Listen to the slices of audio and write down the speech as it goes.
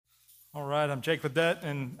All right, I'm Jake Vedette,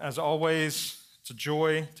 and as always, it's a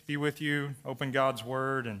joy to be with you, open God's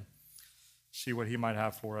Word, and see what He might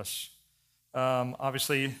have for us.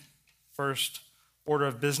 Obviously, first order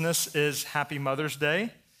of business is Happy Mother's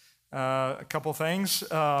Day. A couple things.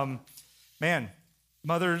 Man,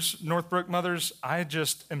 mothers, Northbrook mothers, I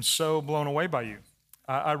just am so blown away by you.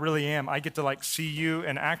 I really am. I get to see you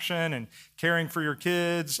in action and caring for your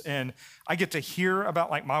kids, and I get to hear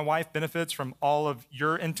about my wife benefits from all of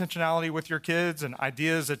your intentionality with your kids and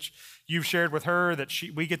ideas that you've shared with her that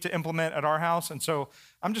we get to implement at our house. And so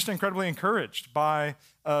I'm just incredibly encouraged by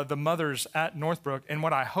the mothers at Northbrook. And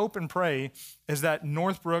what I hope and pray is that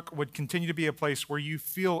Northbrook would continue to be a place where you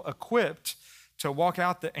feel equipped to walk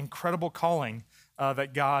out the incredible calling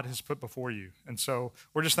that God has put before you. And so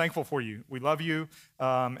we're just thankful for you. We love you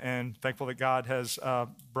and thankful that God has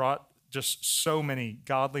brought just so many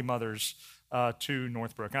godly mothers to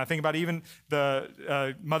Northbrook. And I think about even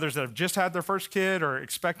the mothers that have just had their first kid or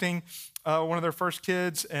expecting one of their first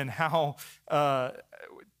kids, and how,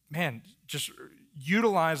 just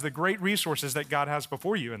utilize the great resources that God has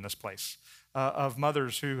before you in this place. Of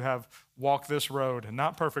mothers who have walked this road, and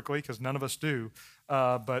not perfectly, because none of us do,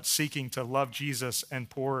 but seeking to love Jesus and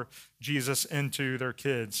pour Jesus into their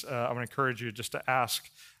kids. I would encourage you just to ask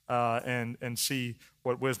and see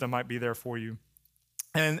what wisdom might be there for you.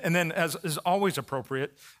 And then, as is always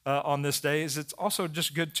appropriate on this day, is it's also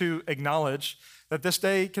just good to acknowledge that this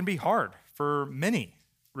day can be hard for many,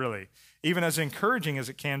 really. Even as encouraging as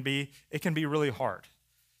it can be really hard.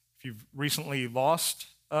 If you've recently lost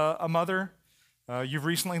a mother, you've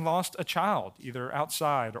recently lost a child, either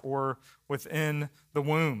outside or within the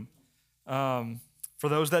womb. For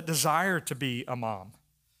those that desire to be a mom.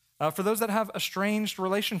 For those that have estranged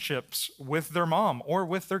relationships with their mom or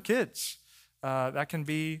with their kids, that can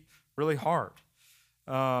be really hard.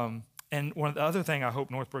 And one of the other thing I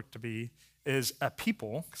hope Northbrook to be is a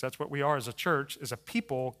people, because that's what we are as a church, is a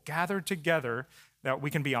people gathered together that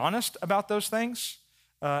we can be honest about those things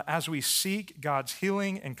as we seek God's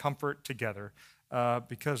healing and comfort together.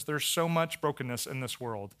 Because there's so much brokenness in this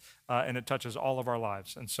world, and it touches all of our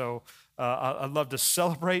lives. And so I'd love to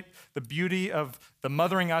celebrate the beauty of the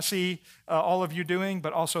mothering I see all of you doing,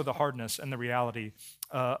 but also the hardness and the reality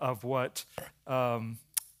of what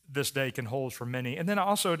this day can hold for many. And then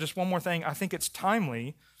also, just one more thing, I think it's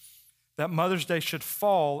timely that Mother's Day should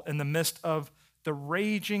fall in the midst of the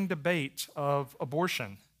raging debate of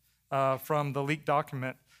abortion from the leaked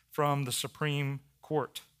document from the Supreme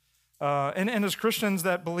Court. And as Christians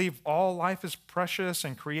that believe all life is precious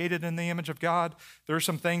and created in the image of God, there are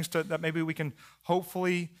some things that maybe we can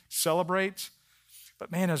hopefully celebrate.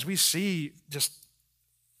 But man, as we see just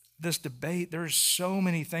this debate, there's so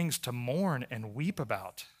many things to mourn and weep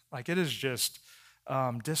about. It is just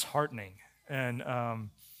disheartening. And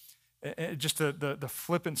just the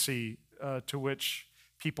flippancy to which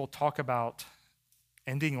people talk about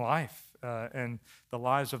ending life. And the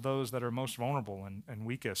lives of those that are most vulnerable and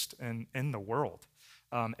weakest in the world.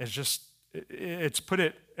 It's put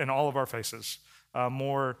it in all of our faces.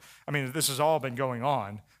 This has all been going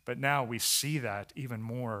on, but now we see that even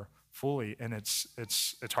more fully, and it's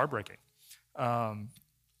heartbreaking. And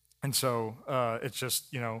so it's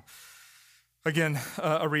just, again,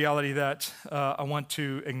 a reality that I want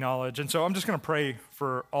to acknowledge. And so I'm just going to pray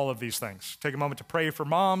for all of these things. Take a moment to pray for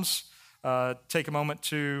moms. Take a moment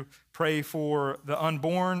to pray for the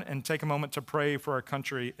unborn, and take a moment to pray for our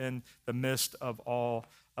country in the midst of all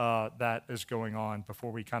that is going on before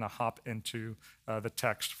we kind of hop into the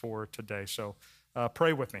text for today. So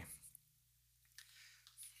pray with me.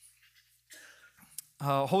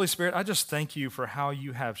 Holy Spirit, I just thank you for how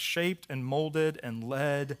you have shaped and molded and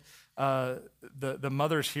led the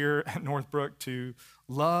mothers here at Northbrook to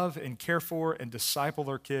love and care for and disciple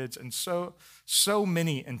their kids in so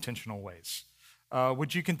many intentional ways.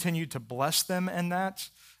 Would you continue to bless them in that?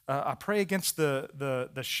 I pray against the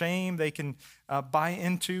shame they can buy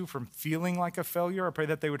into from feeling like a failure. I pray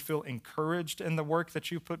that they would feel encouraged in the work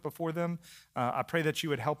that you put before them. I pray that you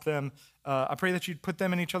would help them. I pray that you'd put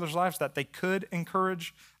them in each other's lives, that they could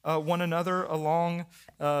encourage one another along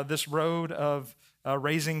this road of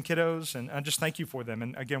raising kiddos. And I just thank you for them.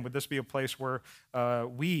 And again, would this be a place where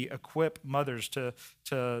we equip mothers to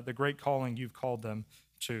the great calling you've called them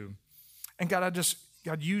to? And God,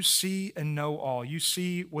 you see and know all. You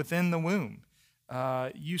see within the womb.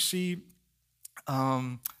 You see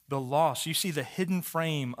the loss. You see the hidden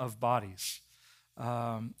frame of bodies.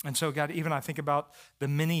 And so, God, even I think about the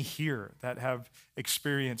many here that have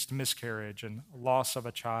experienced miscarriage and loss of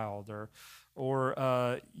a child,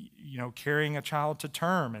 or carrying a child to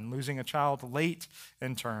term and losing a child late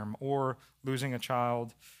in term, or losing a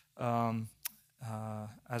child on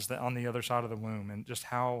the other side of the womb, and just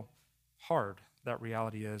how hard that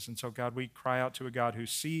reality is. And so, God, we cry out to a God who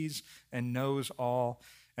sees and knows all,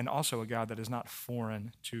 and also a God that is not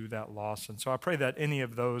foreign to that loss. And so I pray that any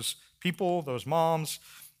of those people, those moms,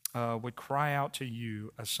 would cry out to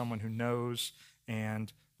you as someone who knows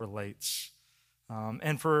and relates.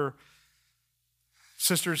 And for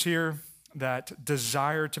sisters here that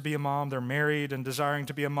desire to be a mom, they're married and desiring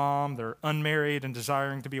to be a mom, they're unmarried and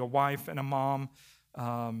desiring to be a wife and a mom,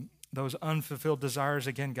 those unfulfilled desires,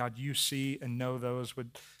 again, God, you see and know those.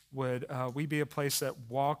 Would we be a place that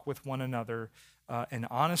walk with one another in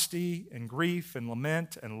honesty and grief and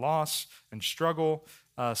lament and loss and struggle,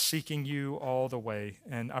 seeking you all the way.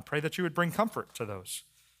 And I pray that you would bring comfort to those.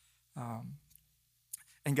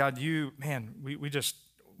 And God, we just,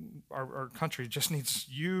 our country just needs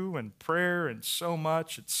you and prayer and so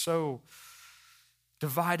much. It's so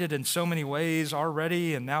divided in so many ways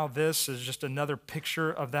already, and now this is just another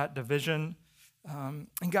picture of that division. And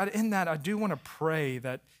God, in that, I do want to pray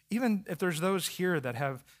that even if there's those here that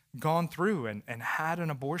have gone through and had an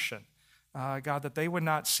abortion, God, that they would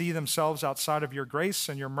not see themselves outside of your grace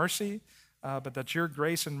and your mercy, but that your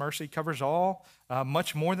grace and mercy covers all,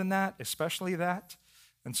 much more than that, especially that.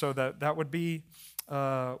 And so that would be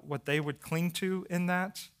what they would cling to in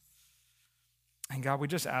that. And God, we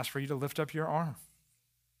just ask for you to lift up your arm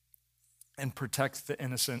and protect the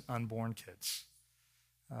innocent unborn kids.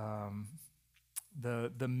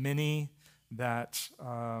 The many that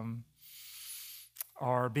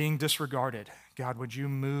are being disregarded, God, would you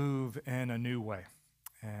move in a new way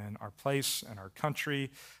in our place and our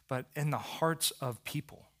country, but in the hearts of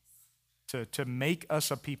people, to make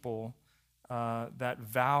us a people that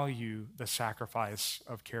value the sacrifice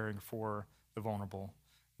of caring for the vulnerable,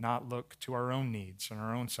 not look to our own needs and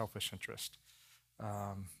our own selfish interest.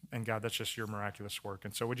 And God, that's just your miraculous work.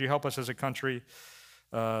 And so would you help us as a country?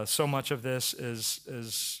 So much of this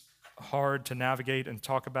is hard to navigate and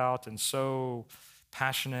talk about, and so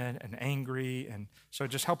passionate and angry. And so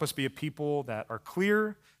just help us be a people that are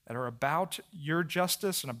clear, that are about your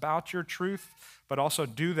justice and about your truth, but also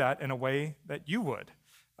do that in a way that you would,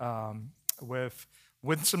 with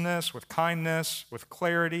winsomeness, with kindness, with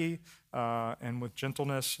clarity, and with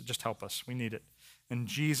gentleness. Just help us. We need it. In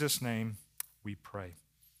Jesus' name we pray.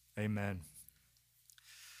 Amen.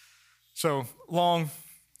 So, long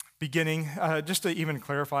beginning, just to even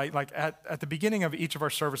clarify, like at the beginning of each of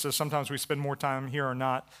our services, sometimes we spend more time here or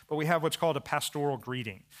not, but we have what's called a pastoral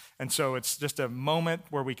greeting. And so it's just a moment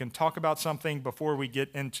where we can talk about something before we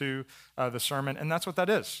get into the sermon, and that's what that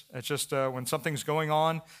is. It's just when something's going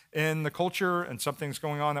on in the culture and something's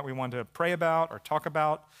going on that we want to pray about or talk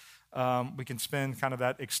about, we can spend kind of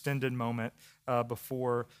that extended moment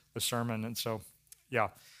before the sermon. And so, yeah.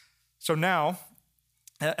 So now,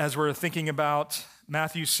 as we're thinking about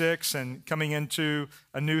Matthew 6 and coming into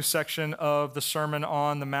a new section of the Sermon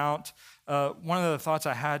on the Mount, one of the thoughts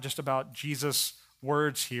I had just about Jesus'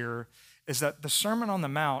 words here is that the Sermon on the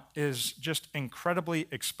Mount is just incredibly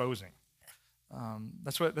exposing.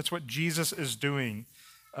 That's what Jesus is doing,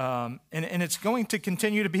 and it's going to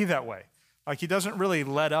continue to be that way. Like, he doesn't really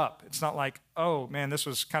let up. It's not like, oh man, this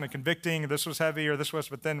was kind of convicting, this was heavy, or this was,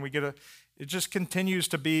 but then it just continues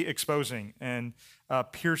to be exposing and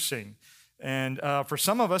piercing. And for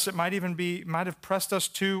some of us, it might have pressed us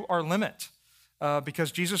to our limit,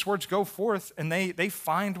 because Jesus' words go forth and they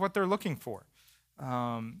find what they're looking for.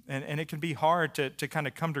 And it can be hard to kind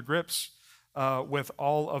of come to grips with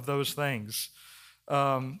all of those things.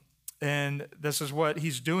 And this is what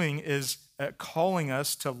he's doing, is calling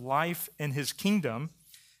us to life in his kingdom.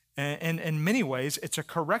 And in many ways, it's a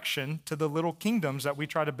correction to the little kingdoms that we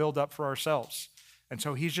try to build up for ourselves. And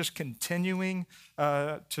so he's just continuing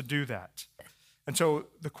to do that. And so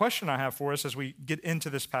the question I have for us as we get into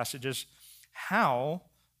this passage is, how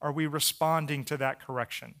are we responding to that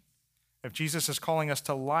correction? If Jesus is calling us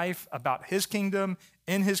to life about his kingdom,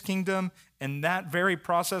 in his kingdom, and that very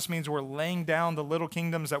process means we're laying down the little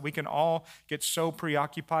kingdoms that we can all get so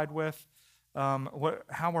preoccupied with,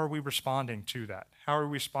 how are we responding to that? How are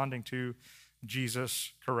we responding to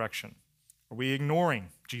Jesus' correction? Are we ignoring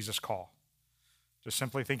Jesus' call? Just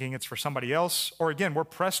simply thinking it's for somebody else? Or again, we're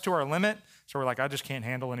pressed to our limit, so we're like, I just can't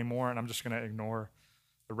handle anymore, and I'm just going to ignore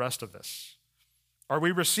the rest of this. Are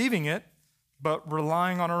we receiving it, but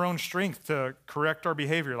relying on our own strength to correct our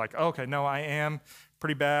behavior? Like, okay, no, I am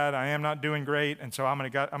pretty bad. I am not doing great, and so I'm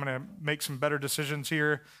going to make some better decisions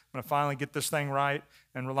here. I'm going to finally get this thing right,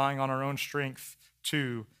 and relying on our own strength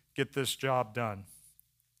to get this job done.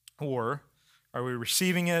 Or are we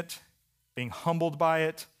receiving it, being humbled by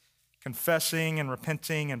it, confessing and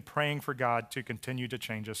repenting and praying for God to continue to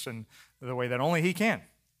change us in the way that only He can,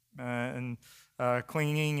 and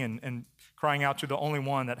clinging and crying out to the only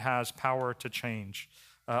one that has power to change.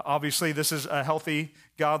 Obviously, this is a healthy,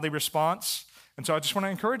 godly response. And so I just want to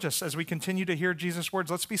encourage us as we continue to hear Jesus' words,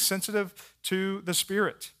 let's be sensitive to the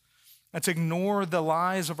Spirit. Let's ignore the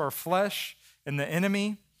lies of our flesh and the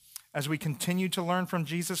enemy as we continue to learn from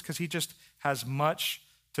Jesus, because He just has much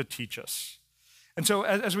to teach us. And so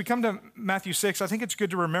as we come to Matthew 6, I think it's good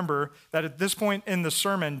to remember that at this point in the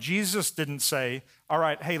sermon, Jesus didn't say, all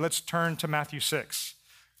right, hey, let's turn to Matthew 6.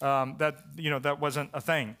 That wasn't a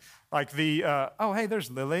thing. Like oh, hey, there's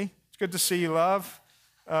Lily. It's good to see you, love.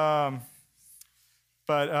 But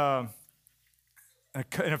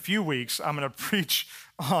in a few weeks, I'm going to preach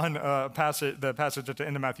on the passage at the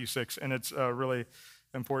end of Matthew 6, and it's really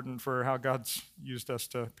important for how God's used us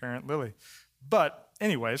to parent Lily. But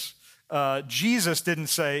anyways, Jesus didn't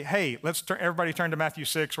say, hey, everybody turn to Matthew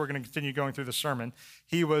 6. We're going to continue going through the sermon.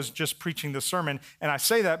 He was just preaching the sermon. And I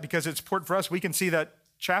say that because it's important for us. We can see that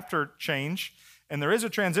chapter change, and there is a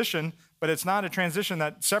transition, but it's not a transition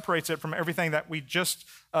that separates it from everything that we just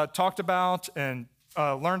talked about and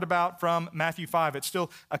learned about from Matthew 5. It's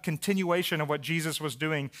still a continuation of what Jesus was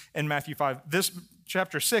doing in Matthew 5. This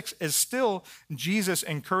chapter 6 is still Jesus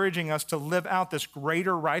encouraging us to live out this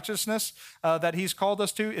greater righteousness that He's called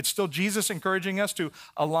us to. It's still Jesus encouraging us to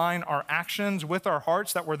align our actions with our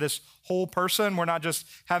hearts, that we're this whole person. We're not just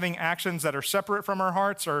having actions that are separate from our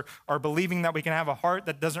hearts, or believing that we can have a heart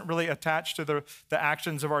that doesn't really attach to the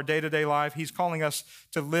actions of our day-to-day life. He's calling us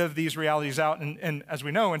to live these realities out. And as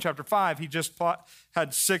we know, in chapter 5, he just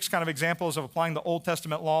had 6 kind of examples of applying the Old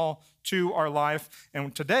Testament law to our life.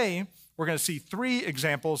 And today, we're going to see 3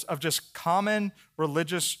 examples of just common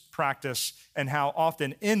religious practice and how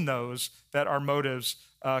often in those that our motives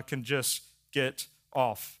can just get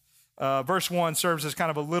off. Verse 1 serves as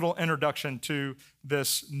kind of a little introduction to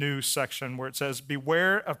this new section where it says,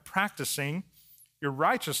 beware of practicing your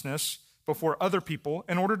righteousness before other people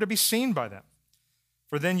in order to be seen by them,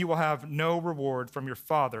 for then you will have no reward from your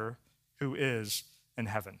Father who is in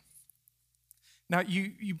heaven. Now,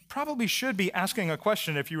 you probably should be asking a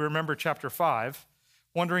question if you remember chapter 5,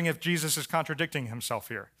 wondering if Jesus is contradicting himself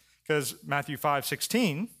here. Because Matthew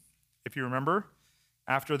 5:16, if you remember,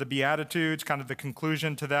 after the Beatitudes, kind of the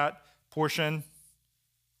conclusion to that portion,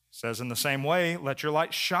 says in the same way, let your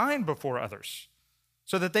light shine before others,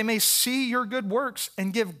 so that they may see your good works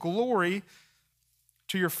and give glory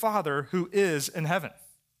to your Father who is in heaven.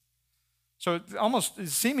 So almost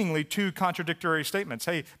seemingly 2 contradictory statements.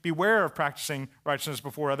 Hey, beware of practicing righteousness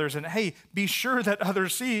before others, and hey, be sure that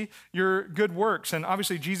others see your good works. And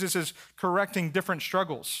obviously Jesus is correcting different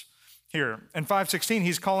struggles here. In 5:16,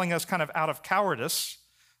 he's calling us kind of out of cowardice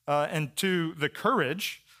and to the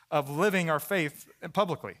courage of living our faith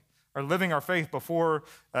publicly, or living our faith before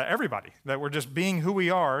everybody, that we're just being who we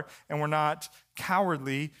are and we're not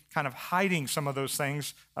cowardly kind of hiding some of those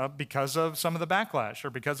things because of some of the backlash, or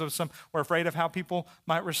because of we're afraid of how people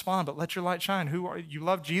might respond. But let your light shine. You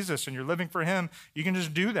love Jesus and you're living for Him. You can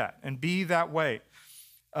just do that and be that way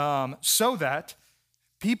so that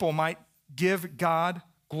people might give God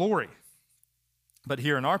glory. But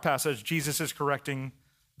here in our passage, Jesus is correcting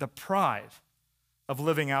the pride of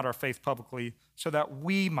living out our faith publicly so that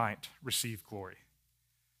we might receive glory.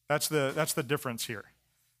 That's the difference here.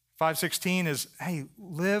 5:16 is, hey,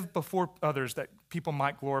 live before others that people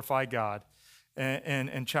might glorify God. And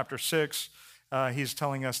in chapter 6, he's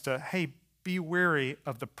telling us to, hey, be wary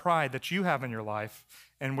of the pride that you have in your life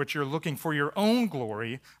in which you're looking for your own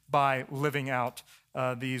glory by living out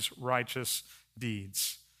these righteous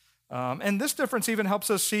deeds. And this difference even helps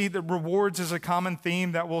us see that rewards is a common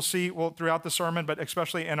theme that we'll see throughout the sermon, but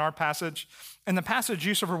especially in our passage. And the passage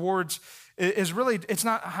use of rewards is really, it's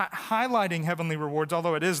not highlighting heavenly rewards,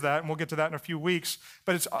 although it is that, and we'll get to that in a few weeks.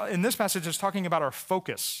 But it's in this passage, it's talking about our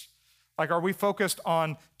focus. Like, are we focused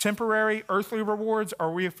on temporary earthly rewards? Or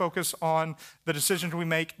are we focused on the decisions we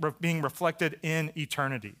make being reflected in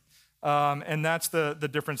eternity? And that's the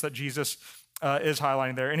difference that Jesus is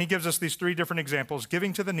highlighting there. And he gives us these 3 different examples: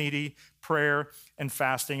 giving to the needy, prayer, and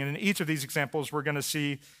fasting. And in each of these examples, we're going to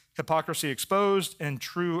see hypocrisy exposed and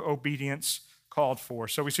true obedience called for.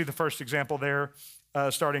 So we see the first example there,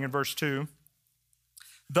 starting in verse 2.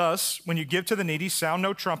 Thus, when you give to the needy, sound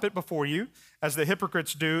no trumpet before you, as the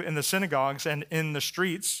hypocrites do in the synagogues and in the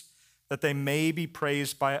streets, that they may be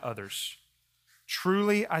praised by others.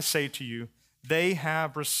 Truly, I say to you, they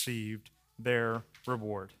have received their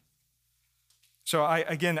reward. So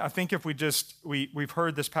I think if we've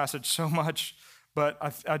heard this passage so much, but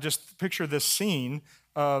I just picture this scene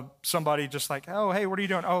somebody just like, oh, hey, what are you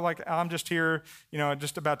doing? Oh, like, I'm just here,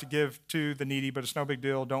 just about to give to the needy, but it's no big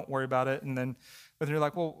deal. Don't worry about it. But you're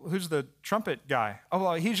like, well, who's the trumpet guy? Oh,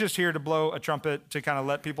 well, he's just here to blow a trumpet to kind of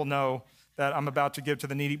let people know that I'm about to give to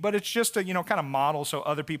the needy. But it's just a, kind of model so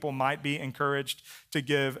other people might be encouraged to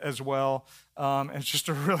give as well. And it's just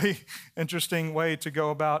a really interesting way to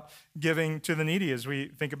go about giving to the needy as we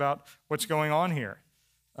think about what's going on here.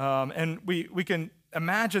 And we can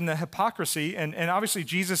imagine the hypocrisy, and obviously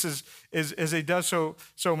Jesus is as he does so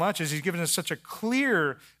much, as he's given us such a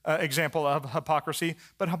clear example of hypocrisy.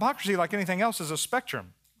 But hypocrisy, like anything else, is a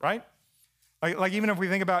spectrum, right? Like even if we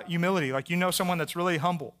think about humility, like someone that's really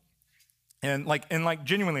humble, and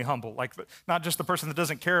genuinely humble, like not just the person that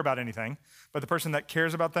doesn't care about anything, but the person that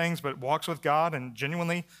cares about things but walks with God and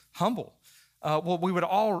genuinely humble. Well, we would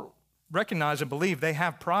all recognize and believe they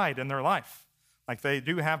have pride in their life. Like they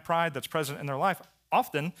do have pride that's present in their life.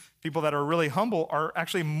 Often, people that are really humble are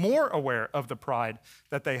actually more aware of the pride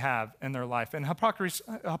that they have in their life. And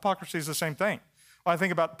hypocrisy is the same thing. When I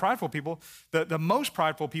think about prideful people, the most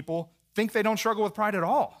prideful people think they don't struggle with pride at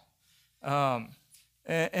all.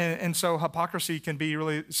 And so hypocrisy can be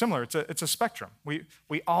really similar. It's a spectrum.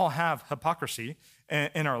 We all have hypocrisy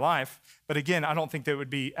in our life. But again, I don't think that it would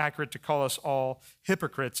be accurate to call us all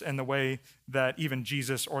hypocrites in the way that even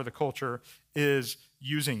Jesus or the culture is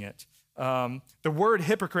using it. The word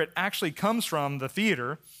hypocrite actually comes from the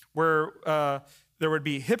theater where there would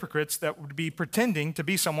be hypocrites that would be pretending to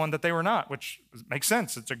be someone that they were not, which makes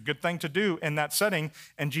sense. It's a good thing to do in that setting.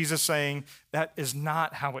 And Jesus saying that is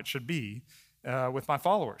not how it should be with my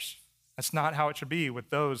followers. That's not how it should be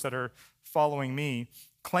with those that are following me,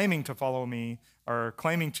 claiming to follow me, or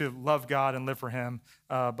claiming to love God and live for him,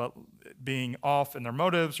 but being off in their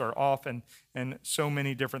motives or off in so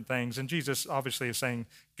many different things. And Jesus obviously is saying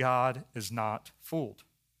God is not fooled.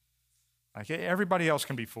 Like everybody else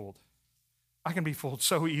can be fooled. I can be fooled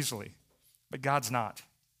so easily, but God's not,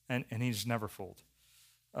 and he's never fooled.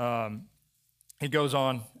 He goes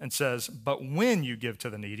on and says, but when you give to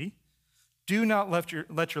the needy, do not let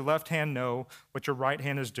your left hand know what your right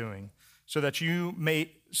hand is doing, so that your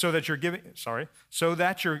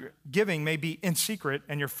giving may be in secret,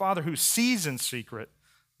 and your Father who sees in secret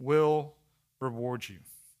will reward you.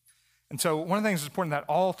 And so one of the things that's important about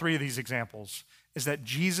all three of these examples is that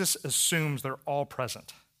Jesus assumes they're all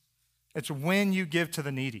present. It's when you give to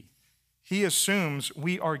the needy. He assumes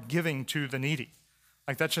we are giving to the needy.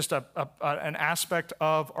 Like that's just an aspect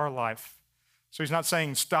of our life. So he's not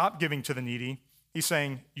saying stop giving to the needy. He's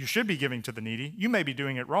saying you should be giving to the needy. You may be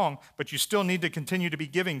doing it wrong, but you still need to continue to be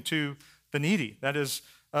giving to the needy. That is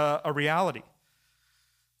a reality.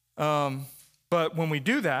 But when we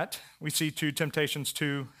do that, we see two temptations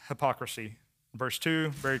to hypocrisy. Verse 2,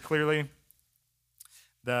 very clearly,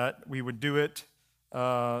 that we would do it,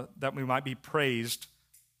 that we might be praised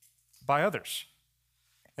by others.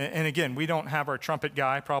 And again, we don't have our trumpet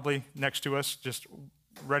guy probably next to us, just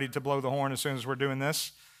ready to blow the horn as soon as we're doing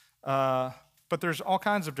this. But there's all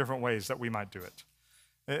kinds of different ways that we might do it.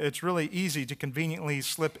 It's really easy to conveniently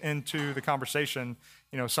slip into the conversation,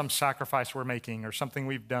 some sacrifice we're making or something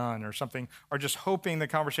we've done or something, or just hoping the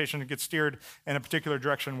conversation gets steered in a particular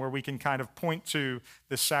direction where we can kind of point to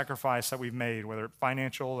this sacrifice that we've made, whether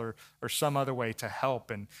financial or some other way to help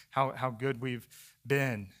and how good we've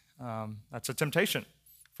been. That's a temptation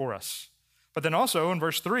for us. But then also in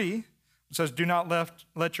verse 3, it says, do not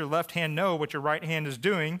let your left hand know what your right hand is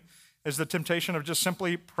doing, is the temptation of just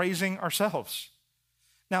simply praising ourselves.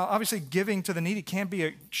 Now, obviously, giving to the needy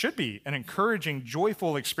should be an encouraging,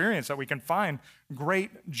 joyful experience that we can find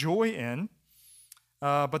great joy in.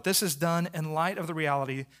 But this is done in light of the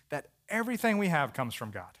reality that everything we have comes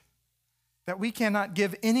from God, that we cannot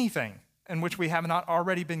give anything in which we have not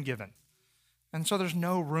already been given. And so there's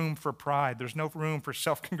no room for pride. There's no room for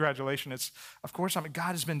self-congratulation. It's, of course,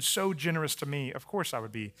 God has been so generous to me. Of course I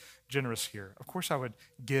would be generous here. Of course I would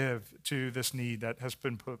give to this need that has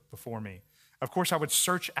been put before me. Of course I would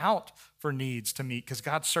search out for needs to meet because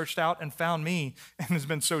God searched out and found me and has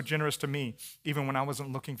been so generous to me even when I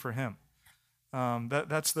wasn't looking for him.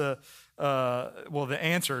 That's the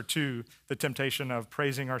answer to the temptation of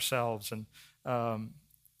praising ourselves. And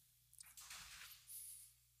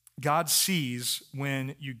God sees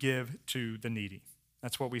when you give to the needy.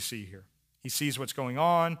 That's what we see here. He sees what's going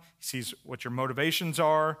on. He sees what your motivations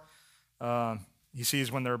are. He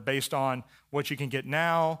sees when they're based on what you can get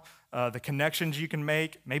now, the connections you can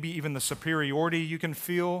make, maybe even the superiority you can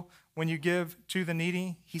feel when you give to the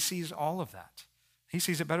needy. He sees all of that. He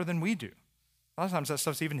sees it better than we do. A lot of times that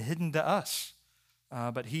stuff's even hidden to us,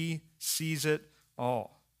 but he sees it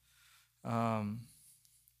all.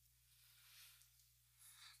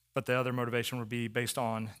 But the other motivation would be based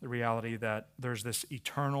on the reality that there's this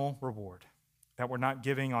eternal reward, that we're not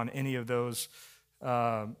giving on any of those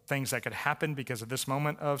things that could happen because of this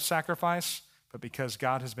moment of sacrifice, but because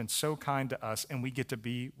God has been so kind to us and we get to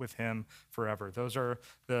be with him forever. Those are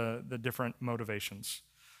the different motivations.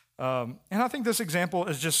 And I think this example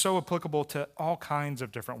is just so applicable to all kinds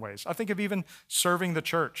of different ways. I think of even serving the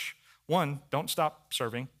church. One, don't stop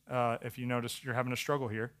serving. If you notice you're having a struggle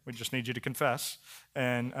here, we just need you to confess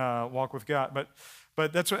and walk with God.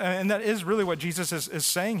 But that is really what Jesus is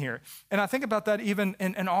saying here. And I think about that even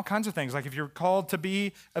in all kinds of things. Like if you're called to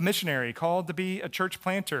be a missionary, called to be a church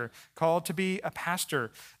planter, called to be a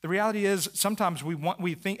pastor, the reality is sometimes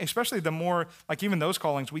we think, especially the more, like even those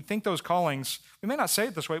callings, we think those callings, we may not say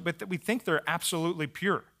it this way, but we think they're absolutely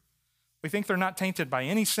pure. We think they're not tainted by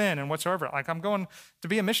any sin and whatsoever. Like, I'm going to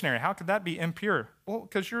be a missionary. How could that be impure? Well,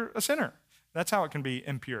 because you're a sinner. That's how it can be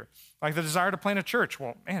impure. Like the desire to plant a church.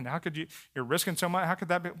 Well, man, how could you're risking so much. How could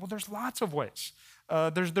that be? Well, there's lots of ways.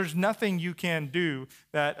 There's nothing you can do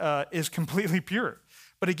that is completely pure.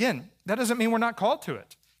 But again, that doesn't mean we're not called to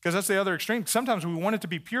it, because that's the other extreme. Sometimes we want it to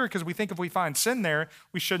be pure because we think if we find sin there,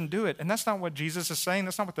 we shouldn't do it. And that's not what Jesus is saying.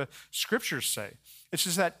 That's not what the scriptures say. It's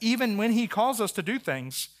just that even when he calls us to do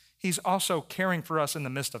things, he's also caring for us in the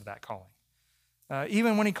midst of that calling.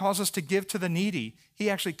 Even when he calls us to give to the needy, he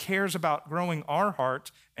actually cares about growing our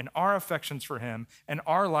heart and our affections for him and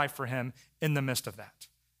our life for him in the midst of that.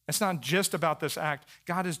 It's not just about this act.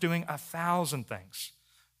 God is doing 1,000 things.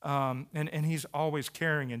 And he's always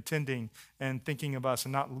caring and tending and thinking of us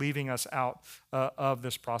and not leaving us out of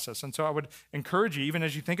this process. And so I would encourage you, even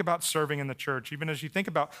as you think about serving in the church, even as you think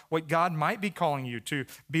about what God might be calling you to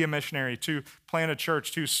be a missionary, to plant a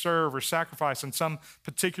church, to serve or sacrifice in some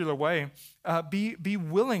particular way, be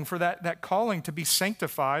willing for that calling to be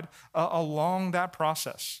sanctified along that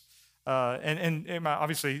process. And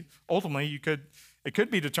obviously, ultimately, it could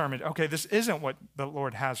be determined, okay, this isn't what the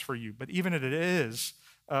Lord has for you. But even if it is,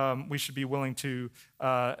 we should be willing to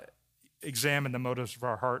examine the motives of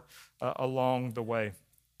our heart along the way.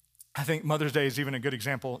 I think Mother's Day is even a good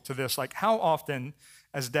example to this. Like, how often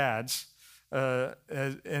as dads,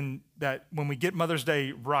 and that when we get Mother's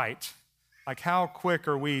Day right, like how quick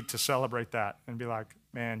are we to celebrate that and be like,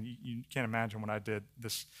 man, you can't imagine when I did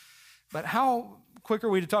this. But how quick are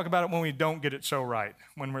we to talk about it when we don't get it so right?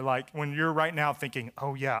 When we're like, when you're right now thinking,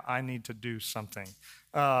 oh yeah, I need to do something.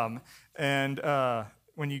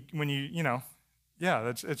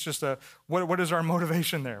 It's just what is our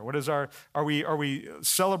motivation there? What is are we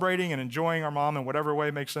celebrating and enjoying our mom in whatever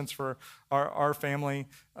way makes sense for our family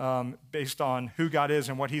based on who God is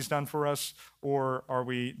and what he's done for us, or are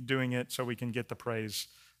we doing it so we can get the praise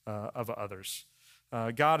of others?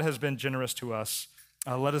 God has been generous to us.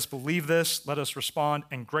 Let us believe this. Let us respond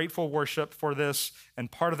in grateful worship for this.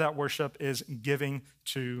 And part of that worship is giving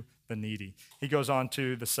to the needy. He goes on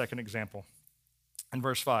to the second example in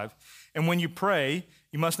verse 5. And when you pray,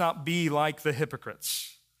 you must not be like the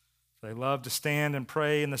hypocrites. They love to stand and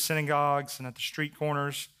pray in the synagogues and at the street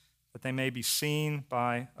corners, that they may be seen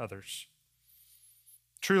by others.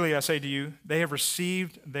 Truly, I say to you, they have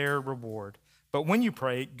received their reward. But when you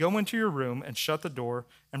pray, go into your room and shut the door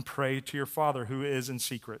and pray to your Father who is in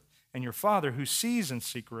secret. And your Father who sees in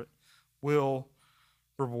secret will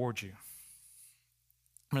reward you.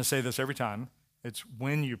 I'm going to say this every time. It's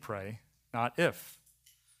when you pray, not if.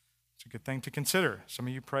 It's a good thing to consider. Some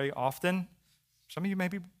of you pray often. Some of you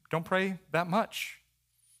maybe don't pray that much.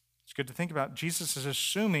 It's good to think about. Jesus is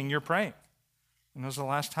assuming you're praying. When was the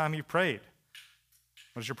last time you prayed?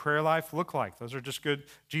 What does your prayer life look like? Those are just good.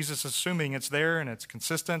 Jesus is assuming it's there and it's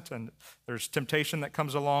consistent and there's temptation that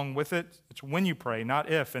comes along with it. It's when you pray,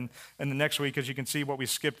 not if. And the next week, as you can see, what we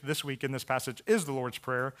skipped this week in this passage is the Lord's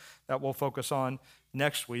Prayer that we'll focus on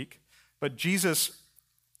next week. But Jesus,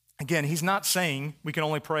 again, he's not saying we can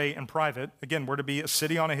only pray in private. Again, we're to be a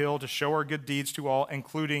city on a hill to show our good deeds to all,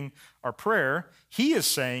 including our prayer. He is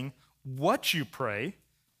saying what you pray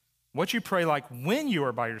like when you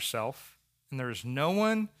are by yourself, and there is no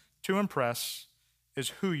one to impress, is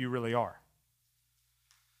who you really are.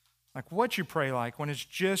 Like what you pray like when it's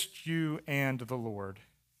just you and the Lord,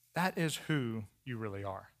 that is who you really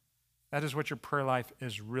are. That is what your prayer life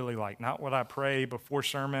is really like. Not what I pray before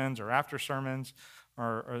sermons or after sermons,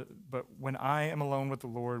 but when I am alone with the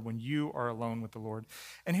Lord, when you are alone with the Lord.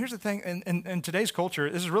 And here's the thing, in today's culture,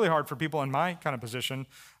 this is really hard for people in my kind of position,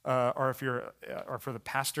 or for the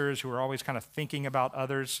pastors who are always kind of thinking about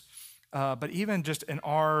others. But even just in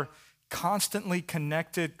our constantly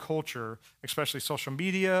connected culture, especially social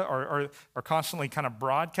media or constantly kind of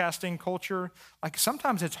broadcasting culture, like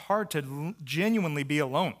sometimes it's hard to genuinely be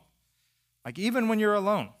alone. Like even when you're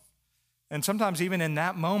alone, And sometimes even in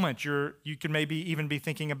that moment, you can maybe even be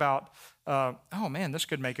thinking about, oh man, this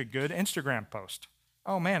could make a good Instagram post.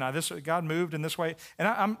 Oh man, God moved in this way.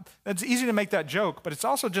 And it's easy to make that joke, but it's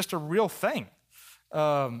also just a real thing.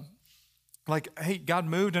 Like, hey, God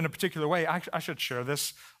moved in a particular way. I should share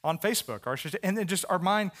this on Facebook. And then just our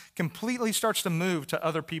mind completely starts to move to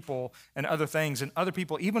other people and other things. And other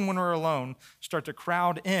people, even when we're alone, start to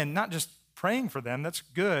crowd in, not just praying for them, that's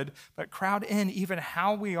good, but crowd in even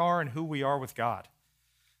how we are and who we are with God.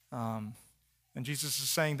 And Jesus is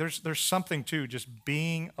saying there's something to just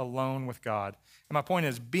being alone with God. And my point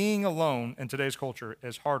is, being alone in today's culture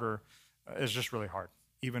is just really hard,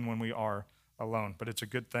 even when we are alone. But it's a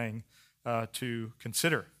good thing to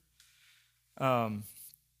consider. For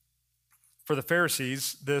the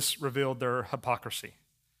Pharisees, this revealed their hypocrisy.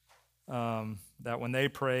 That when they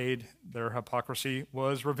prayed, their hypocrisy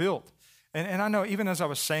was revealed. And I know, even as I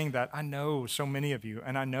was saying that, I know so many of you,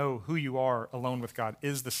 and I know who you are alone with God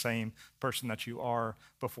is the same person that you are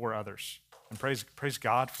before others. And praise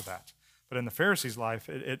God for that. But in the Pharisees' life,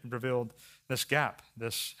 it revealed this gap,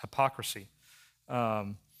 this hypocrisy.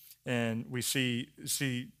 And we see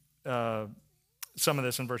some of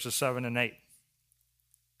this in verses 7 and 8.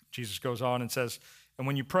 Jesus goes on and says, and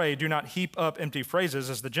when you pray, do not heap up empty phrases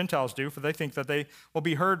as the Gentiles do, for they think that they will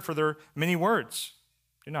be heard for their many words.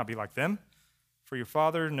 Do not be like them, for your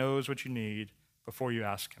Father knows what you need before you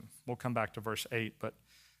ask him. We'll come back to verse 8, but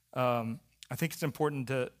I think it's important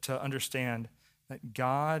to understand that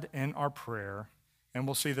God in our prayer, and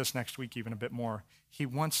we'll see this next week even a bit more, he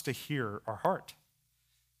wants to hear our heart.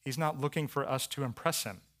 He's not looking for us to impress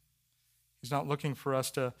him. He's not looking for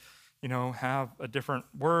us to, have a different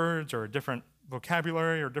words or a different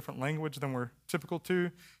vocabulary or different language than we're typical to.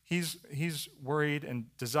 He's worried and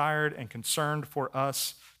desired and concerned for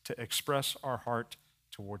us to express our heart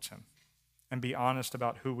towards him and be honest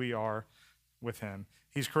about who we are with him.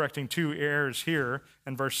 He's correcting two errors here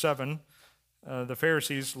in verse 7. The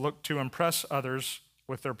Pharisees looked to impress others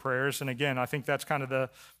with their prayers. And again, I think that's kind of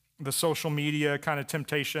the social media kind of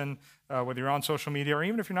temptation, whether you're on social media or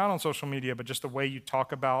even if you're not on social media, but just the way you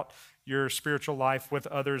talk about your spiritual life with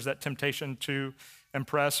others, that temptation to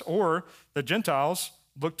impress. Or the Gentiles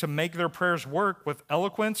look to make their prayers work with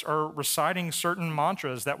eloquence or reciting certain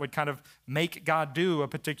mantras that would kind of make God do a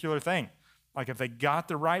particular thing. Like if they got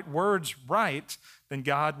the right words right, then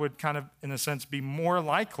God would kind of, in a sense, be more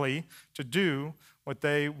likely to do what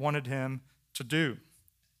they wanted him to do.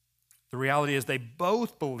 The reality is they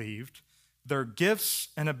both believed their gifts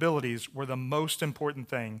and abilities were the most important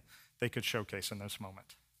thing they could showcase in this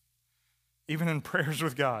moment. Even in prayers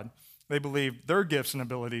with God, they believed their gifts and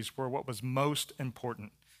abilities were what was most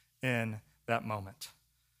important in that moment.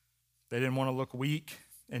 They didn't want to look weak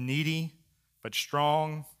and needy, but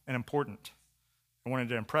strong and important. They wanted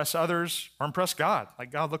to impress others or impress God.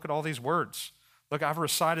 Like, God, look at all these words. Look, I've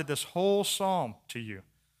recited this whole psalm to you.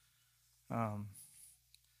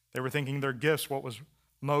 They were thinking their gifts, what was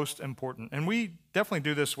most important. And we definitely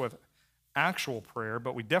do this with actual prayer,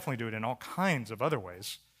 but we definitely do it in all kinds of other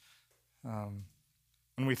ways.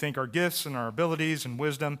 When we think our gifts and our abilities and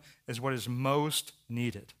wisdom is what is most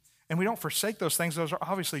needed. And we don't forsake those things. Those are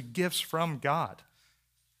obviously gifts from God.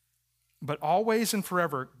 But always and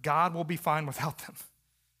forever, God will be fine without them.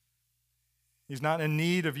 He's not in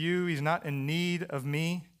need of you. He's not in need of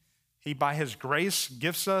me. He, by his grace,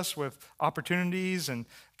 gifts us with opportunities and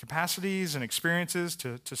capacities and experiences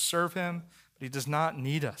to serve him, but he does not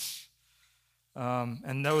need us.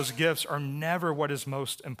 And those gifts are never what is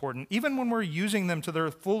most important. Even when we're using them to their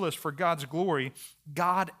fullest for God's glory,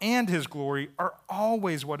 God and his glory are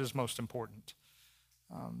always what is most important.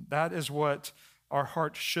 That is what our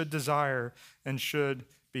heart should desire and should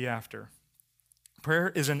be after. Prayer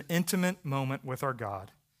is an intimate moment with our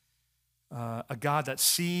God, a God that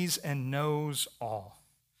sees and knows all.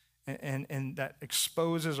 And that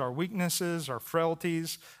exposes our weaknesses, our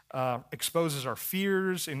frailties, exposes our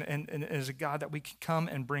fears, and is a God that we can come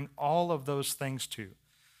and bring all of those things to.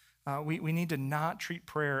 We need to not treat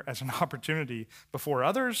prayer as an opportunity before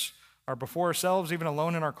others or before ourselves, even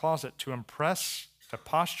alone in our closet, to impress, to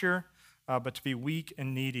posture, but to be weak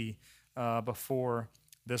and needy before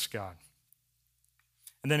this God.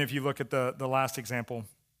 And then if you look at the last example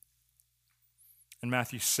in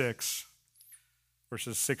Matthew 6,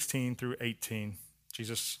 verses 16 through 18,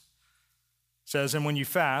 Jesus says, "And when you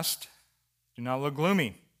fast, do not look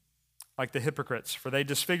gloomy like the hypocrites, for they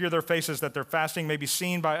disfigure their faces that their fasting may be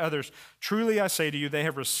seen by others. Truly I say to you, they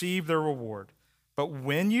have received their reward. But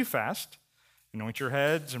when you fast, anoint your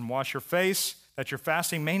heads and wash your face, that your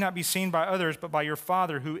fasting may not be seen by others, but by your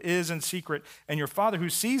Father who is in secret. And your Father who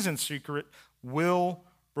sees in secret will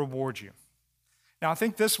reward you. Now, I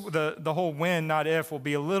think the whole when, not if, will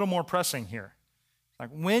be a little more pressing here. Like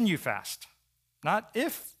when you fast, not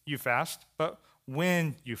if you fast, but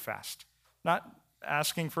when you fast. Not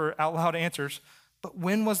asking for out loud answers, but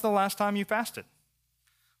when was the last time you fasted?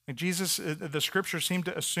 Like Jesus, the scriptures seem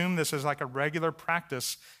to assume this as like a regular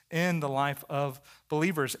practice in the life of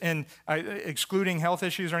believers. And excluding health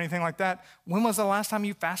issues or anything like that, when was the last time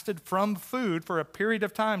you fasted from food for a period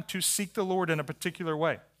of time to seek the Lord in a particular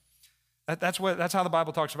way? That's how the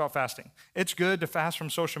Bible talks about fasting. It's good to fast from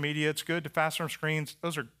social media. It's good to fast from screens.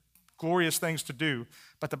 Those are glorious things to do,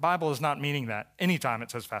 but the Bible is not meaning that anytime it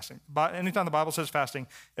says fasting. Anytime the Bible says fasting,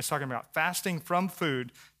 it's talking about fasting from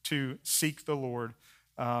food to seek the Lord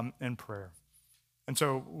in prayer. And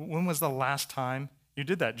so when was the last time you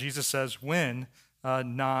did that? Jesus says when,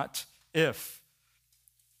 not if.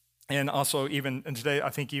 And also and today I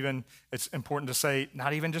think even it's important to say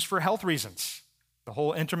not even just for health reasons. The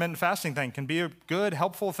whole intermittent fasting thing can be a good,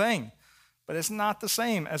 helpful thing, but it's not the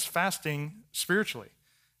same as fasting spiritually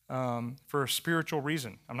for a spiritual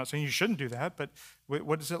reason. I'm not saying you shouldn't do that, but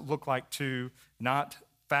what does it look like to not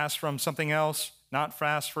fast from something else, not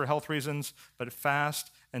fast for health reasons, but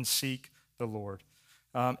fast and seek the Lord?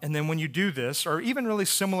 And then when you do this, or even really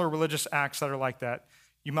similar religious acts that are like that,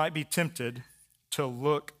 you might be tempted to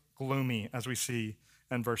look gloomy, as we see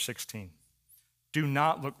in verse 16. Do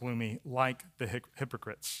not look gloomy like the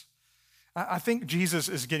hypocrites. I think Jesus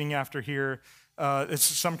is getting after here. It's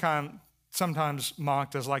sometimes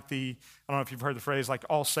mocked as like I don't know if you've heard the phrase, like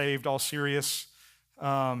all saved, all serious.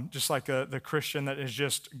 Just like the Christian that is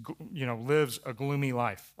just, lives a gloomy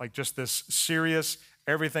life. Like just this serious,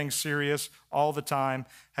 everything's serious all the time.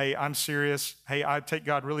 Hey, I'm serious. Hey, I take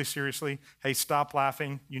God really seriously. Hey, stop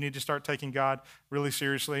laughing. You need to start taking God really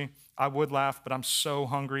seriously. I would laugh, but I'm so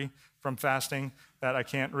hungry from fasting that I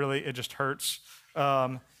can't really, it just hurts.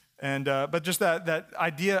 But just that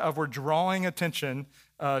idea of we're drawing attention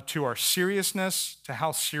to our seriousness, to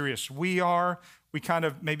how serious we are. We kind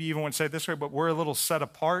of maybe even want to say it this way, but we're a little set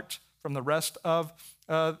apart from the rest of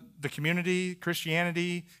the community,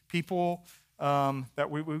 Christianity, people, that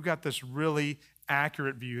we've got this really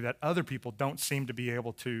accurate view that other people don't seem to be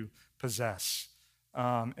able to possess.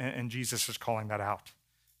 And Jesus is calling that out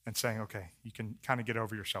and saying, okay, you can kind of get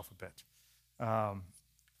over yourself a bit.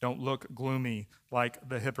 Don't look gloomy like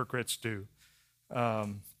the hypocrites do.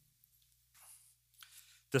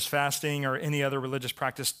 Does fasting or any other religious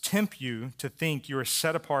practice tempt you to think you are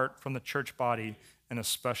set apart from the church body in a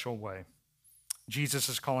special way? Jesus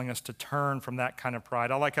is calling us to turn from that kind of pride.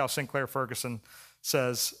 I like how Sinclair Ferguson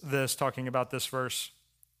says this, talking about this verse.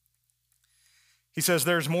 He says,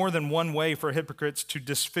 there's more than one way for hypocrites to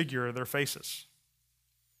disfigure their faces.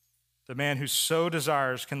 The man who so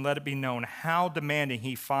desires can let it be known how demanding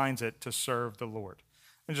he finds it to serve the Lord.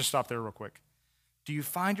 Let me just stop there real quick. Do you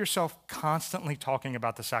find yourself constantly talking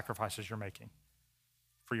about the sacrifices you're making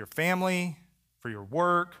for your family, for your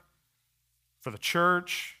work, for the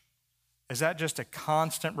church? Is that just a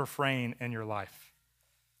constant refrain in your life?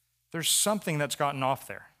 There's something that's gotten off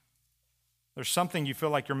there. There's something you feel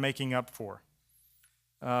like you're making up for.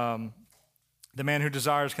 The man who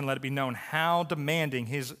desires can let it be known how demanding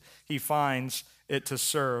he finds it to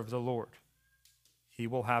serve the Lord. He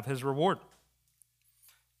will have his reward.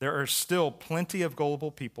 There are still plenty of gullible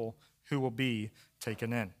people who will be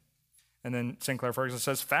taken in. And then Sinclair Ferguson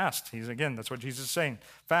says, fast. That's what Jesus is saying.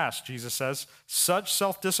 Fast, Jesus says. Such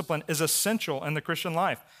self-discipline is essential in the Christian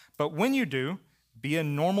life. But when you do, be a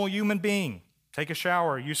normal human being. Take a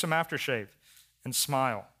shower, use some aftershave, and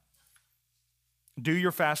smile. Do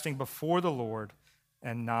your fasting before the Lord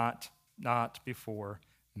and not before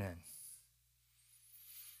men.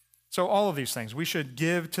 So all of these things, we should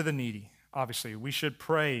give to the needy. Obviously, we should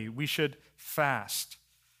pray, we should fast.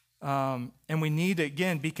 And we need to,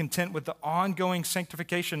 again, be content with the ongoing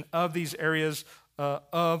sanctification of these areas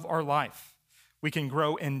of our life. We can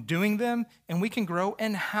grow in doing them, and we can grow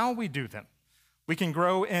in how we do them. We can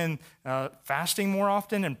grow in fasting more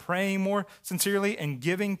often and praying more sincerely and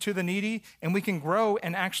giving to the needy, and we can grow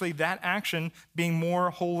in actually that action being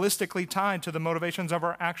more holistically tied to the motivations of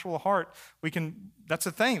our actual heart. That's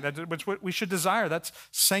a thing. That's what we should desire. That's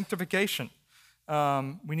sanctification.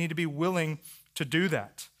 We need to be willing to do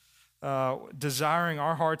that. Desiring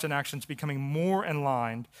our hearts and actions becoming more in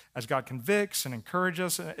line as God convicts and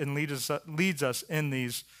encourages us and leads us in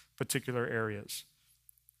these particular areas.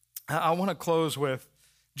 I want to close with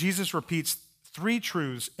Jesus repeats 3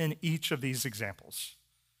 truths in each of these examples.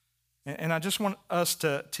 And I just want us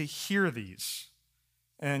to hear these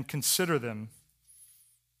and consider them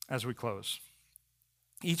as we close.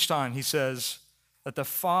 Each time he says that the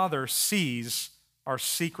Father sees our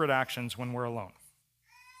secret actions when we're alone.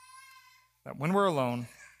 That when we're alone,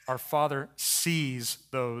 our Father sees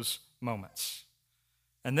those moments.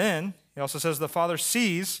 And then he also says the Father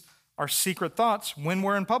sees our secret thoughts when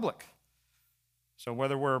we're in public. So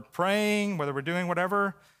whether we're praying, whether we're doing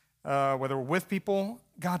whatever, whether we're with people,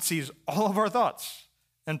 God sees all of our thoughts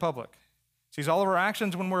in public. Sees all of our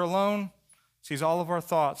actions when we're alone, sees all of our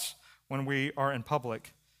thoughts when we are in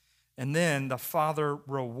public. And then the Father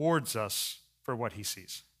rewards us for what he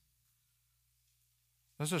sees.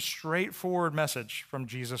 This is a straightforward message from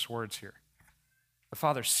Jesus' words here. The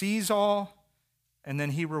Father sees all, and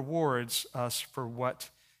then he rewards us for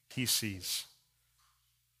what he sees.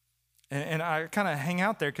 And I kind of hang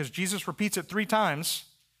out there because Jesus repeats it 3 times.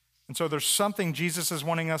 And so there's something Jesus is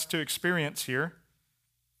wanting us to experience here.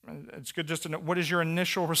 It's good just to know, what is your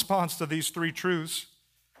initial response to these 3 truths?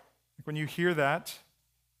 When you hear that,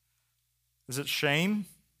 is it shame?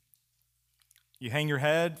 You hang your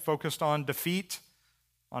head focused on defeat,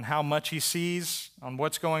 on how much he sees, on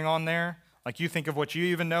what's going on there? Like you think of what you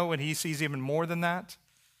even know and he sees even more than that?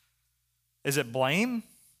 Is it blame?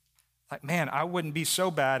 Like, man, I wouldn't be so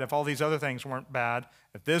bad if all these other things weren't bad,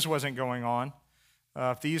 if this wasn't going on,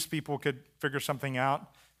 if these people could figure something out,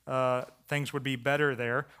 things would be better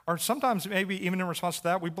there. Or sometimes maybe even in response to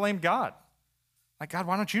that, we blame God. Like, God,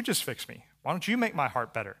 why don't you just fix me? Why don't you make my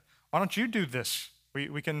heart better? Why don't you do this?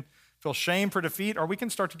 We can feel shame for defeat, or we can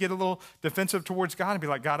start to get a little defensive towards God and be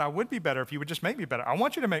like, God, I would be better if you would just make me better. I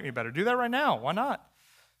want you to make me better. Do that right now. Why not?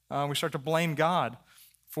 We start to blame God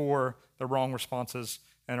for the wrong responses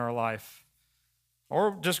in our life.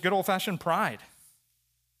 Or just good old-fashioned pride.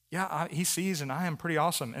 Yeah, he sees, and I am pretty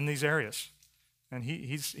awesome in these areas. And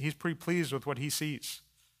he's pretty pleased with what he sees.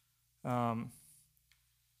 And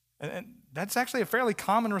that's actually a fairly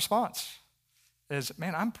common response. Is,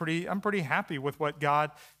 man, I'm pretty happy with what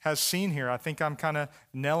God has seen here. I think I'm kind of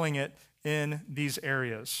nailing it in these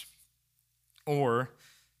areas. And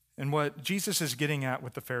what Jesus is getting at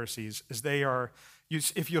with the Pharisees is they are,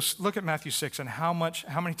 if you look at Matthew 6 and how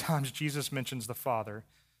many times Jesus mentions the Father,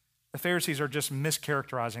 the Pharisees are just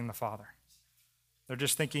mischaracterizing the Father. They're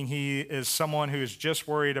just thinking he is someone who is just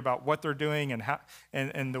worried about what they're doing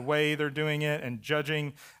and the way they're doing it and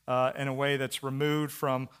judging in a way that's removed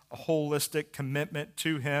from a holistic commitment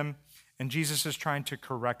to him. And Jesus is trying to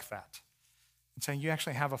correct that and saying, you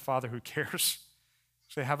actually have a Father who cares.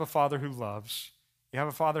 So you have a Father who loves. You have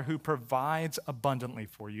a Father who provides abundantly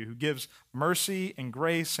for you, who gives mercy and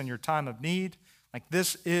grace in your time of need. Like,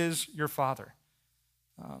 this is your Father.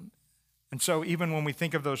 And so even when we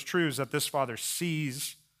think of those truths that this Father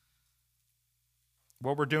sees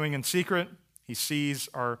what we're doing in secret, he sees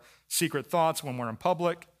our secret thoughts when we're in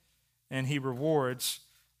public, and he rewards,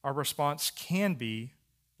 our response can be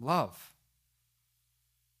love.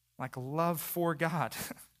 Like love for God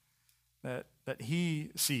that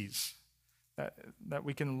he sees, that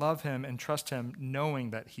we can love him and trust him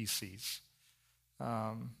knowing that he sees.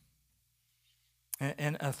 And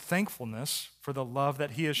a thankfulness for the love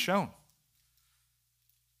that he has shown.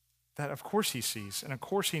 That of course he sees, and of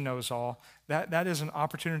course he knows all. That is an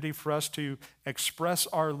opportunity for us to express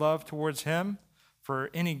our love towards him for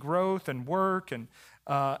any growth and work and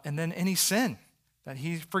then any sin that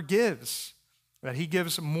he forgives, that he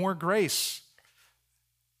gives more grace.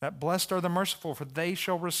 That blessed are the merciful, for they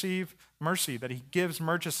shall receive mercy, that he gives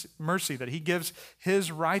mercy, that he gives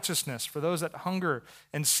his righteousness for those that hunger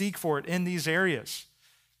and seek for it in these areas.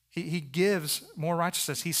 He gives more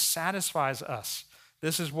righteousness. He satisfies us.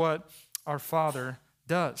 This is what our Father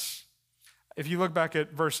does. If you look back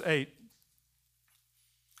at verse 8, it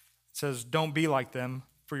says, don't be like them,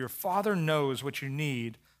 for your Father knows what you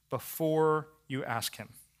need before you ask him.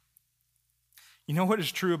 You know what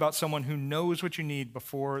is true about someone who knows what you need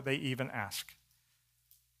before they even ask?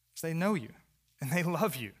 Is they know you and they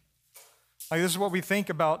love you. Like, this is what we think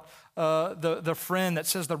about the friend that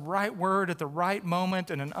says the right word at the right moment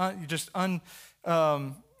and just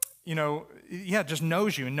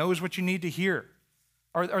knows you and knows what you need to hear.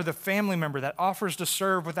 Or the family member that offers to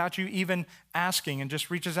serve without you even asking and just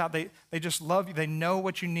reaches out. They just love you. They know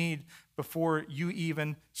what you need before you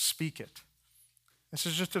even speak it. This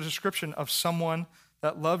is just a description of someone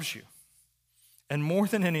that loves you. And more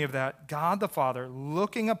than any of that, God the Father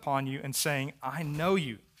looking upon you and saying, I know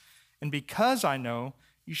you. And because I know,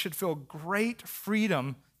 you should feel great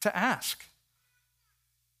freedom to ask.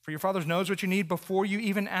 For your Father knows what you need before you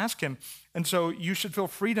even ask him. And so you should feel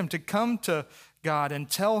freedom to come to God and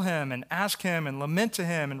tell him and ask him and lament to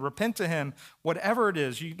him and repent to him, whatever it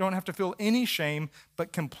is. You don't have to feel any shame,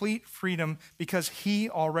 but complete freedom because he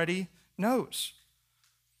already knows.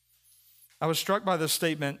 I was struck by this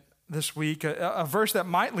statement this week, a verse that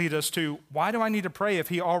might lead us to, why do I need to pray if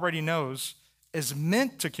he already knows, is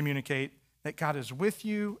meant to communicate that God is with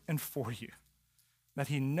you and for you, that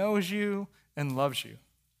he knows you and loves you.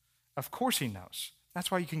 Of course he knows. That's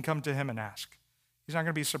why you can come to him and ask. He's not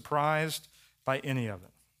going to be surprised by any of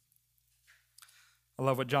it. I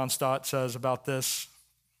love what John Stott says about this.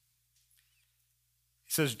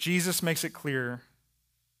 He says, Jesus makes it clear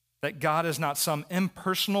that God is not some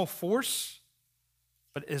impersonal force,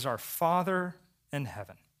 but is our Father in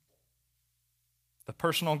heaven. The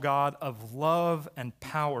personal God of love and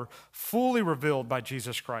power, fully revealed by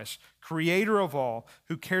Jesus Christ, creator of all,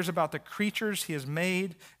 who cares about the creatures he has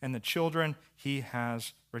made and the children he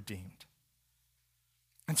has redeemed.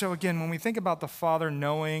 And so again, when we think about the Father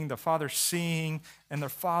knowing, the Father seeing, and the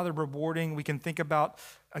Father rewarding, we can think about,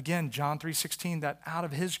 again, John 3:16, that out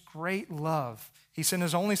of his great love, he sent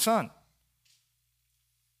his only Son,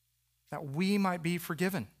 that we might be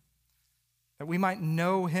forgiven, that we might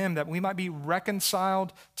know him, that we might be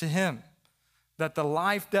reconciled to him, that the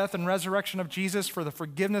life, death, and resurrection of Jesus for the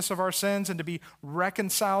forgiveness of our sins and to be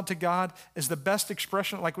reconciled to God is the best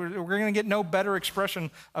expression. Like we're going to get no better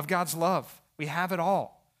expression of God's love. We have it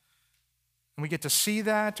all. And we get to see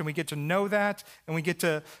that, and we get to know that, and we get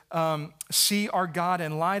to see our God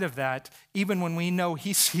in light of that, even when we know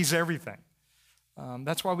he sees everything.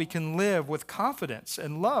 That's why we can live with confidence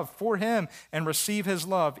and love for him and receive his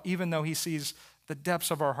love, even though he sees the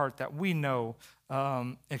depths of our heart that we know,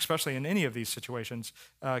 especially in any of these situations,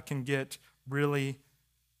 can get really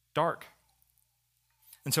dark.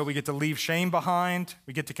 And so we get to leave shame behind.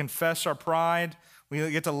 We get to confess our pride. We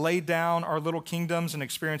get to lay down our little kingdoms and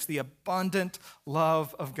experience the abundant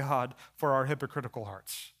love of God for our hypocritical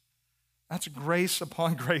hearts. That's grace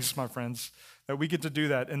upon grace, my friends, that we get to do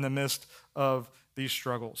that in the midst of these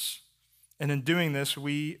struggles. And in doing this,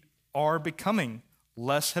 we are becoming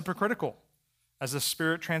less hypocritical as the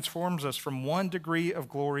Spirit transforms us from one degree of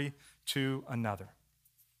glory to another.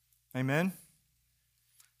 Amen?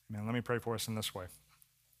 Amen. Let me pray for us in this way.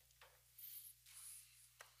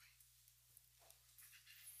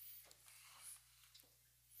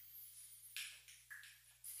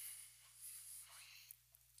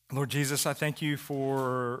 Lord Jesus, I thank you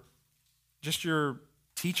for just your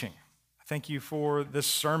teaching. I thank you for this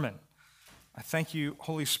sermon. I thank you,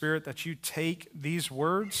 Holy Spirit, that you take these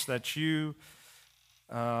words, that you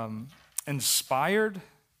inspired,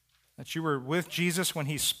 that you were with Jesus when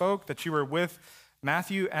he spoke, that you were with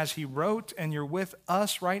Matthew as he wrote, and you're with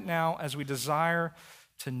us right now as we desire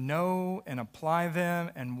to know and apply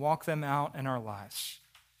them and walk them out in our lives.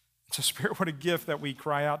 So, Spirit, what a gift that we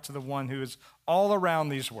cry out to the one who is all around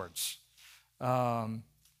these words. And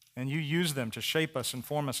you use them to shape us and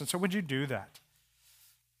form us. And so would you do that?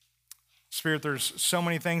 Spirit, there's so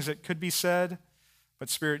many things that could be said, but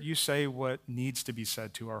Spirit, you say what needs to be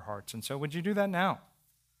said to our hearts. And so would you do that now?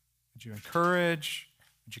 Would you encourage?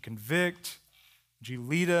 Would you convict? Would you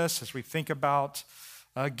lead us as we think about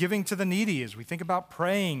giving to the needy, as we think about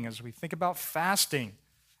praying, as we think about fasting?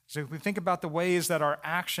 So we think about the ways that our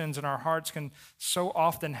actions and our hearts can so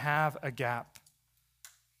often have a gap.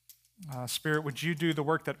 Spirit, would you do the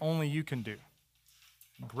work that only you can do?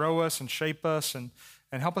 Grow us and shape us and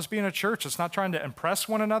help us be in a church that's not trying to impress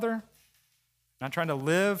one another, not trying to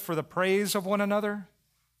live for the praise of one another,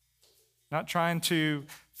 not trying to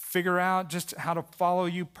figure out just how to follow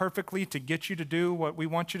you perfectly to get you to do what we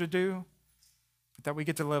want you to do, but that we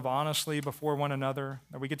get to live honestly before one another,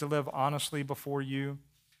 that we get to live honestly before you.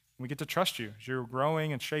 We get to trust you as you're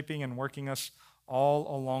growing and shaping and working us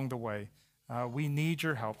all along the way. We need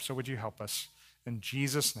your help, so would you help us? In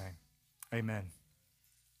Jesus' name, amen.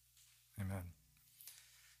 Amen.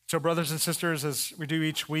 So brothers and sisters, as we do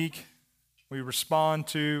each week, we respond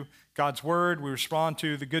to God's word. We respond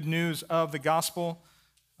to the good news of the gospel,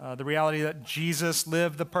 the reality that Jesus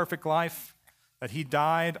lived the perfect life, that he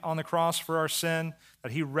died on the cross for our sin,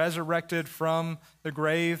 that he resurrected from the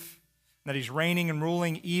grave, that he's reigning and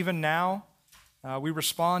ruling even now. We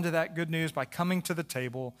respond to that good news by coming to the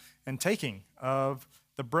table and taking of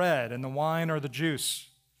the bread and the wine or the juice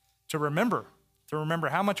to remember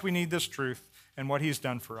how much we need this truth and what he's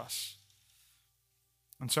done for us.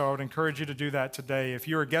 And so I would encourage you to do that today. If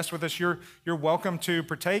you're a guest with us, you're welcome to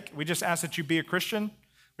partake. We just ask that you be a Christian.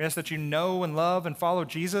 We ask that you know and love and follow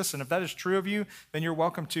Jesus. And if that is true of you, then you're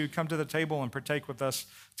welcome to come to the table and partake with us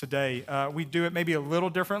today. We do it maybe a little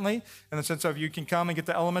differently in the sense of you can come and get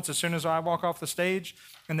the elements as soon as I walk off the stage.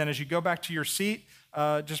 And then as you go back to your seat,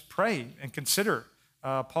 just pray and consider.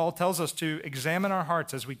 Paul tells us to examine our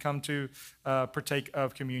hearts as we come to partake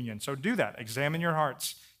of communion. So do that. Examine your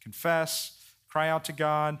hearts. Confess. Cry out to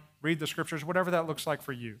God. Read the scriptures, whatever that looks like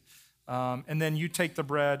for you. And then you take the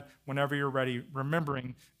bread whenever you're ready,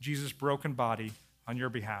 remembering Jesus' broken body on your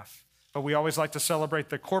behalf. But we always like to celebrate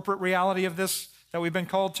the corporate reality of this that we've been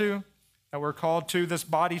called to, that we're called to this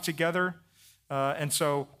body together. And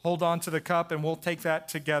so hold on to the cup, and we'll take that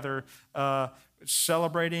together,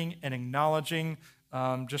 celebrating and acknowledging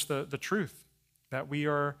just the truth that we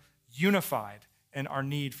are unified in our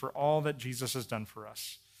need for all that Jesus has done for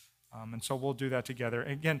us. And so we'll do that together.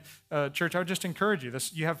 Again, church, I would just encourage you.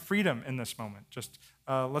 You have freedom in this moment. Just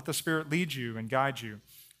let the Spirit lead you and guide you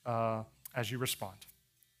as you respond.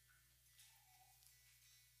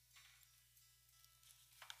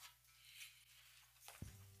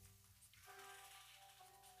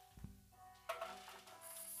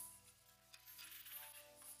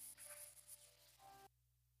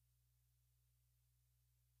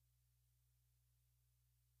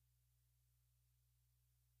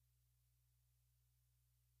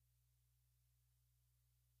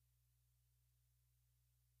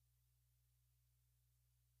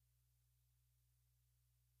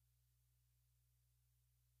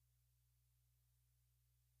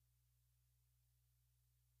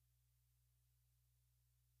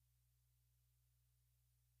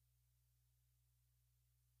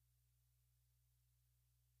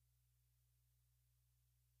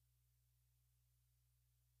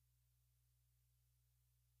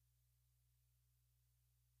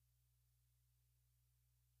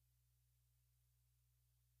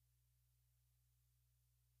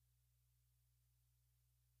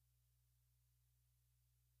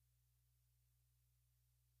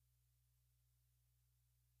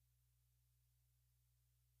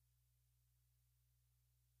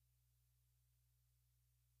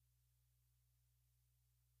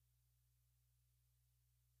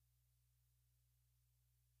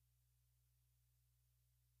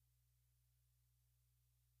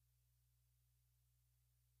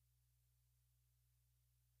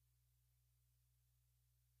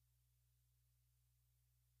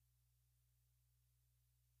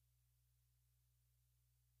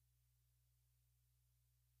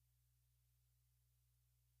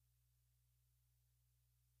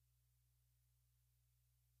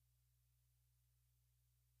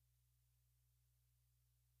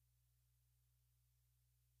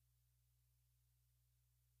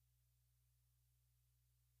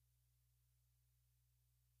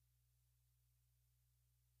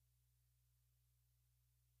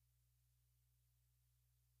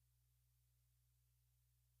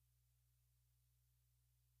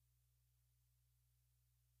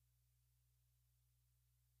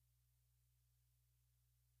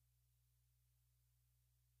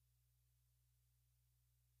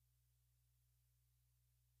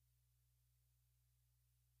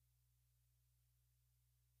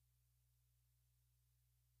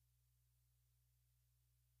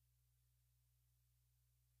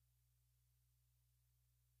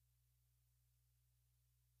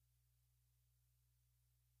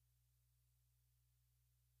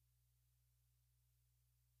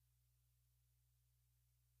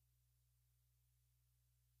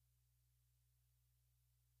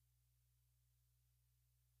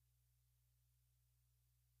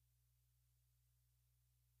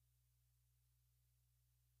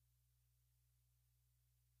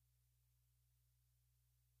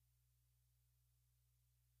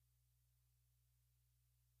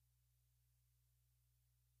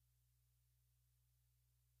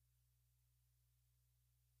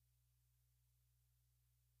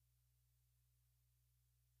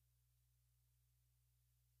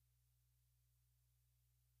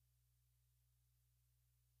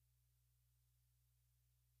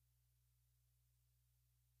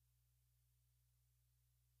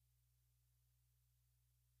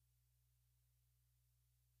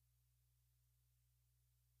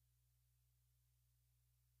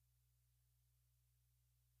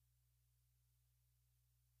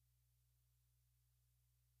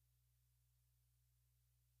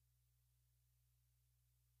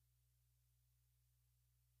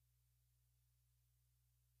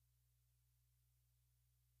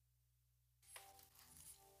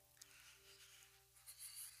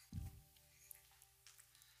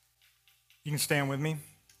 You can stand with me.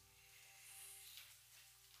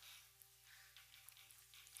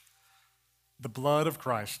 The blood of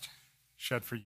Christ shed for you.